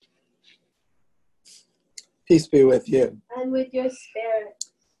Peace be with you. And with your spirit.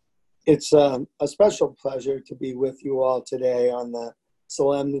 It's a special pleasure to be with you all today on the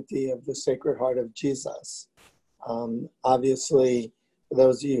solemnity of the Sacred Heart of Jesus. Obviously, for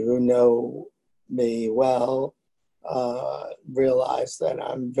those of you who know me well, realize that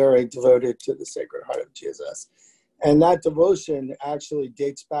I'm very devoted to the Sacred Heart of Jesus. And that devotion actually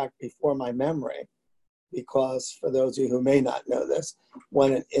dates back before my memory, because for those of you who may not know this,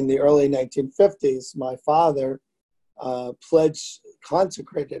 when in the early 1950s, my father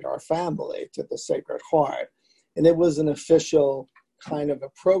consecrated our family to the Sacred Heart. And it was an official kind of a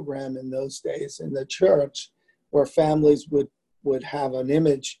program in those days in the church where families would have an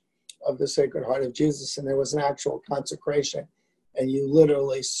image of the Sacred Heart of Jesus, and there was an actual consecration. And you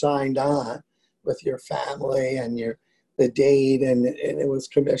literally signed on with your family and the date, and it was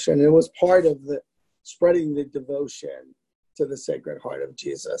commissioned. It was part of the spreading the devotion to the Sacred Heart of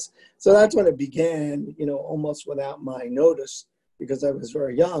Jesus. So that's when it began, almost without my notice, because I was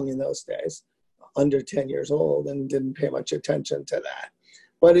very young in those days, under 10 years old, and didn't pay much attention to that.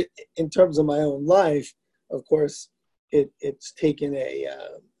 But in terms of my own life, of course, it's taken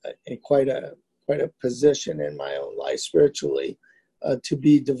quite a position in my own life spiritually to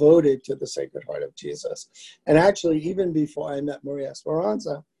be devoted to the Sacred Heart of Jesus. And actually, even before I met Maria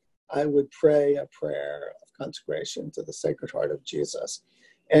Esperanza, I would pray a prayer of consecration to the Sacred Heart of Jesus.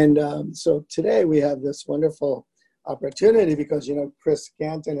 And so today we have this wonderful opportunity because, Chris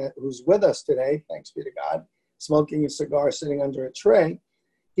Canton, who's with us today, thanks be to God, smoking a cigar sitting under a tree,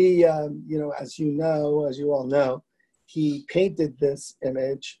 he, as you all know, he painted this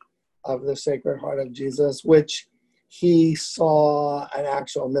image of the Sacred Heart of Jesus, which he saw an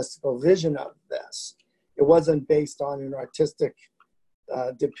actual mystical vision of this. It wasn't based on an artistic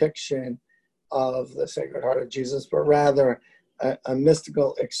depiction of the Sacred Heart of Jesus, but rather a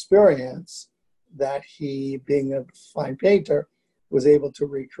mystical experience that he, being a fine painter, was able to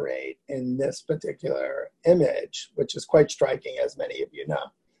recreate in this particular image, which is quite striking, as many of you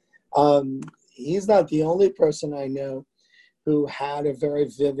know. He's not the only person I know who had a very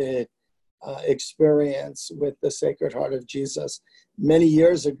vivid experience with the Sacred Heart of Jesus. Many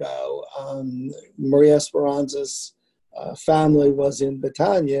years ago, Maria Esperanza's family was in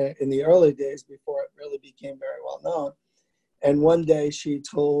Betania in the early days before it really became very well known. And one day she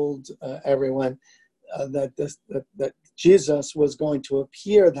told everyone that Jesus was going to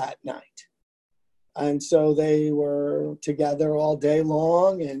appear that night. And so they were together all day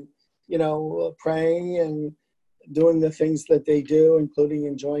long and, praying and doing the things that they do, including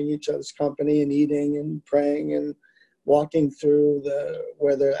enjoying each other's company and eating and praying and walking through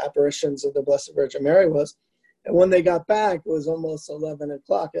where the apparitions of the Blessed Virgin Mary was. And when they got back, it was almost 11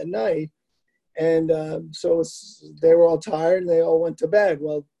 o'clock at night. And so they were all tired and they all went to bed.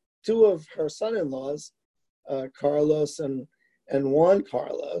 Well, two of her son-in-laws, Carlos and Juan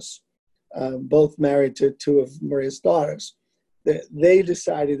Carlos, both married to two of Maria's daughters, they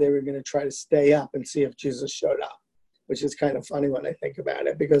decided they were going to try to stay up and see if Jesus showed up, which is kind of funny when I think about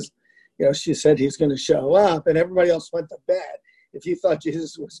it, because, she said he's going to show up and everybody else went to bed. If you thought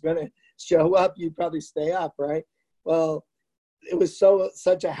Jesus was going to show up, you'd probably stay up, right? Well, it was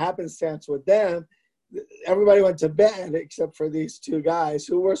such a happenstance with them. Everybody went to bed except for these two guys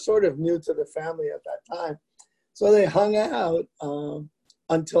who were sort of new to the family at that time. So they hung out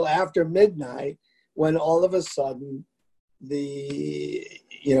until after midnight, when all of a sudden they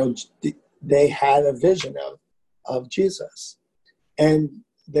had a vision of Jesus. And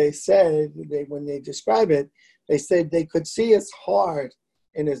they said, when they describe it, they said they could see his heart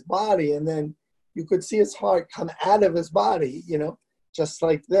in his body, and then you could see his heart come out of his body, just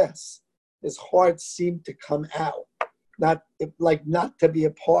like this. His heart seemed to come out, not to be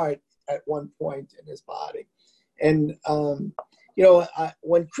a part at one point in his body. And,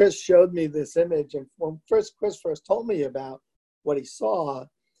 when Chris showed me this image, and when Chris first told me about what he saw,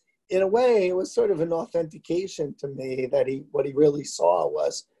 in a way, it was sort of an authentication to me that what he really saw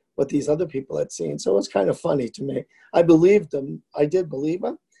was what these other people had seen. So it was kind of funny to me. I believed him. I did believe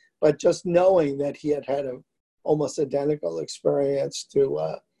him. But just knowing that he had an almost identical experience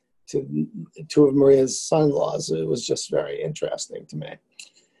to two of Maria's son-in-laws, it was just very interesting to me.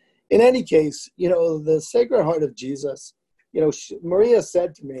 In any case, the Sacred Heart of Jesus, Maria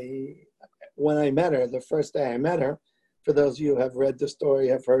said to me when I met her, the first day I met her, for those of you who have read the story,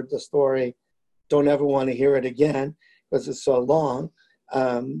 have heard the story, don't ever want to hear it again because it's so long.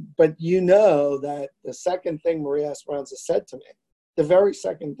 But that the second thing Maria Esperanza said to me, the very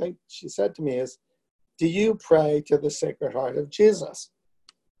second thing she said to me is, do you pray to the Sacred Heart of Jesus?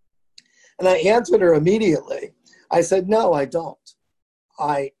 And I answered her immediately. I said, no, I don't.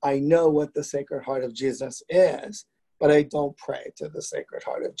 I know what the Sacred Heart of Jesus is, but I don't pray to the Sacred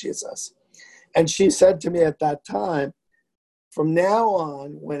Heart of Jesus. And she said to me at that time, from now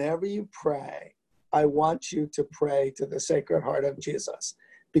on, whenever you pray, I want you to pray to the Sacred Heart of Jesus,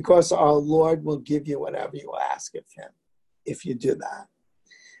 because our Lord will give you whatever you ask of him if you do that.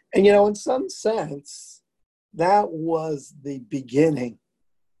 And, in some sense, that was the beginning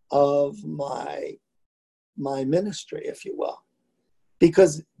of my ministry, if you will.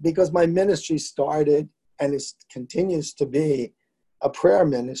 Because my ministry started, and it continues to be, a prayer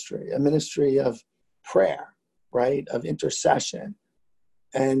ministry, a ministry of prayer, right, of intercession,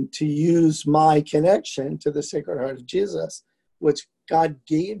 and to use my connection to the Sacred Heart of Jesus, which God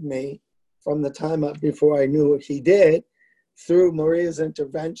gave me from the time up before I knew what he did, through Maria's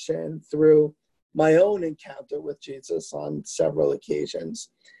intervention, through my own encounter with Jesus on several occasions,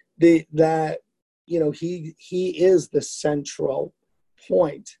 that he is the central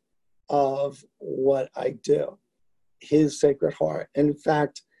point of what I do, his Sacred Heart. And in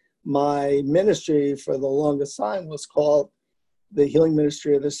fact, my ministry for the longest time was called the Healing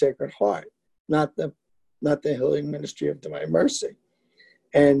Ministry of the Sacred Heart, not the Healing Ministry of Divine Mercy.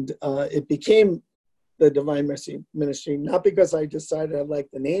 And it became the Divine Mercy Ministry, not because I decided I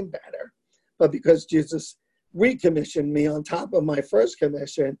liked the name better, but because Jesus recommissioned me on top of my first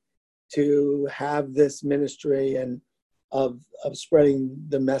commission to have this ministry and of spreading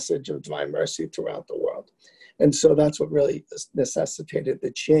the message of divine mercy throughout the world. And so that's what really necessitated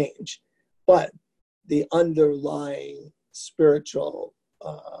the change. But the underlying spiritual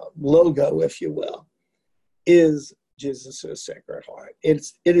logo, if you will, is Jesus' Sacred Heart.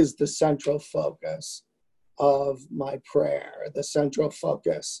 It is the central focus of my prayer, the central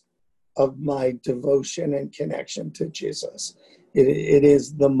focus of my devotion and connection to Jesus. It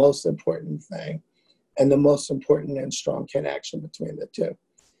is the most important thing, and the most important and strong connection between the two.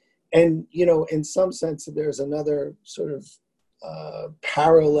 And, in some sense, there's another sort of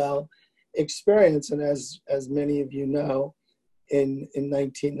parallel experience. And as many of you know, in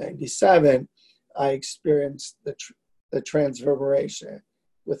 1997, I experienced the transfiguration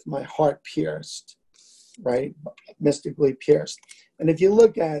with my heart pierced, right? Mystically pierced. And if you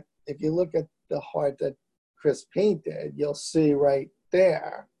look at the heart that Chris painted, you'll see right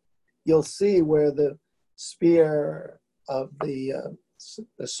there, you'll see where the spear of the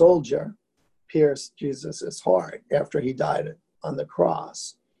soldier pierced Jesus's heart after he died on the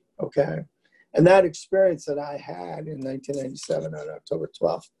cross. Okay. And that experience that I had in 1997, on October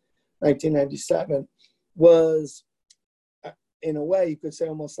 12th, 1997, was, in a way, you could say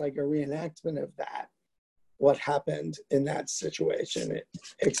almost like a reenactment of that, what happened in that situation.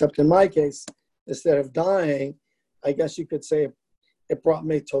 Except in my case, instead of dying, I guess you could say it brought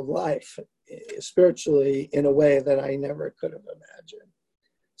me to life spiritually in a way that I never could have imagined.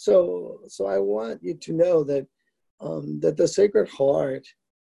 So I want you to know that that the Sacred Heart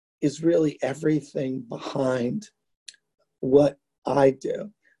is really everything behind what I do.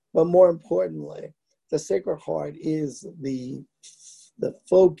 But more importantly, the Sacred Heart is the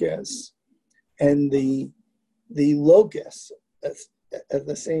focus and the locus at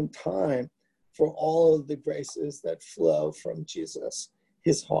the same time for all of the graces that flow from Jesus,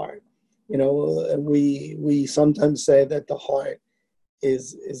 his heart. We sometimes say that the heart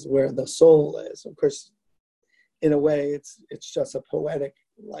is where the soul is. Of course, in a way, it's just a poetic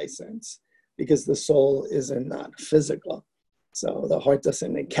license, because the soul isn't not physical. So the heart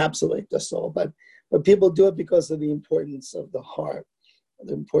doesn't encapsulate the soul, but people do it because of the importance of the heart,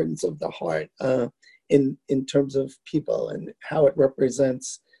 in terms of people and how it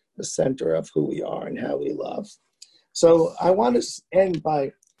represents the center of who we are and how we love. So I want to end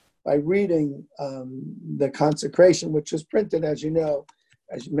by reading the consecration, which was printed, as you know,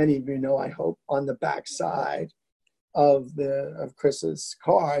 as many of you know, I hope, on the back side of Chris's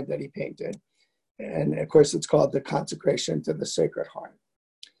card that he painted. And of course, it's called the Consecration to the Sacred Heart.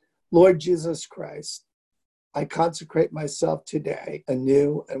 Lord Jesus Christ, I consecrate myself today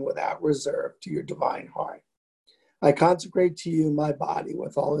anew and without reserve to your divine heart. I consecrate to you my body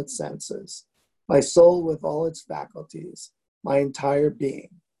with all its senses, my soul with all its faculties, my entire being.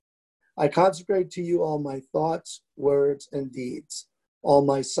 I consecrate to you all my thoughts, words, and deeds, all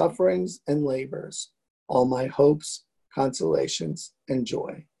my sufferings and labors, all my hopes, consolations, and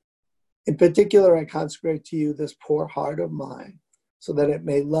joy. In particular, I consecrate to you this poor heart of mine, so that it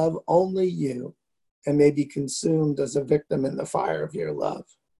may love only you and may be consumed as a victim in the fire of your love.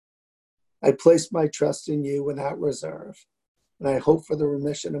 I place my trust in you without reserve, and I hope for the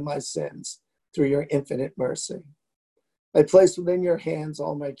remission of my sins through your infinite mercy. I place within your hands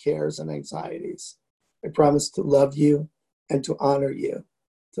all my cares and anxieties. I promise to love you and to honor you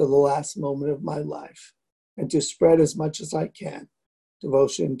to the last moment of my life, and to spread as much as I can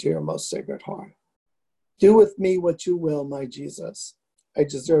devotion to your most sacred heart. Do with me what you will, my Jesus. I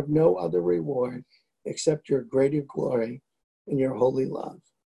deserve no other reward except your greater glory and your holy love.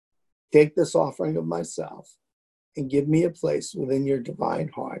 Take this offering of myself and give me a place within your divine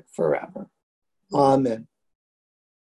heart forever. Amen.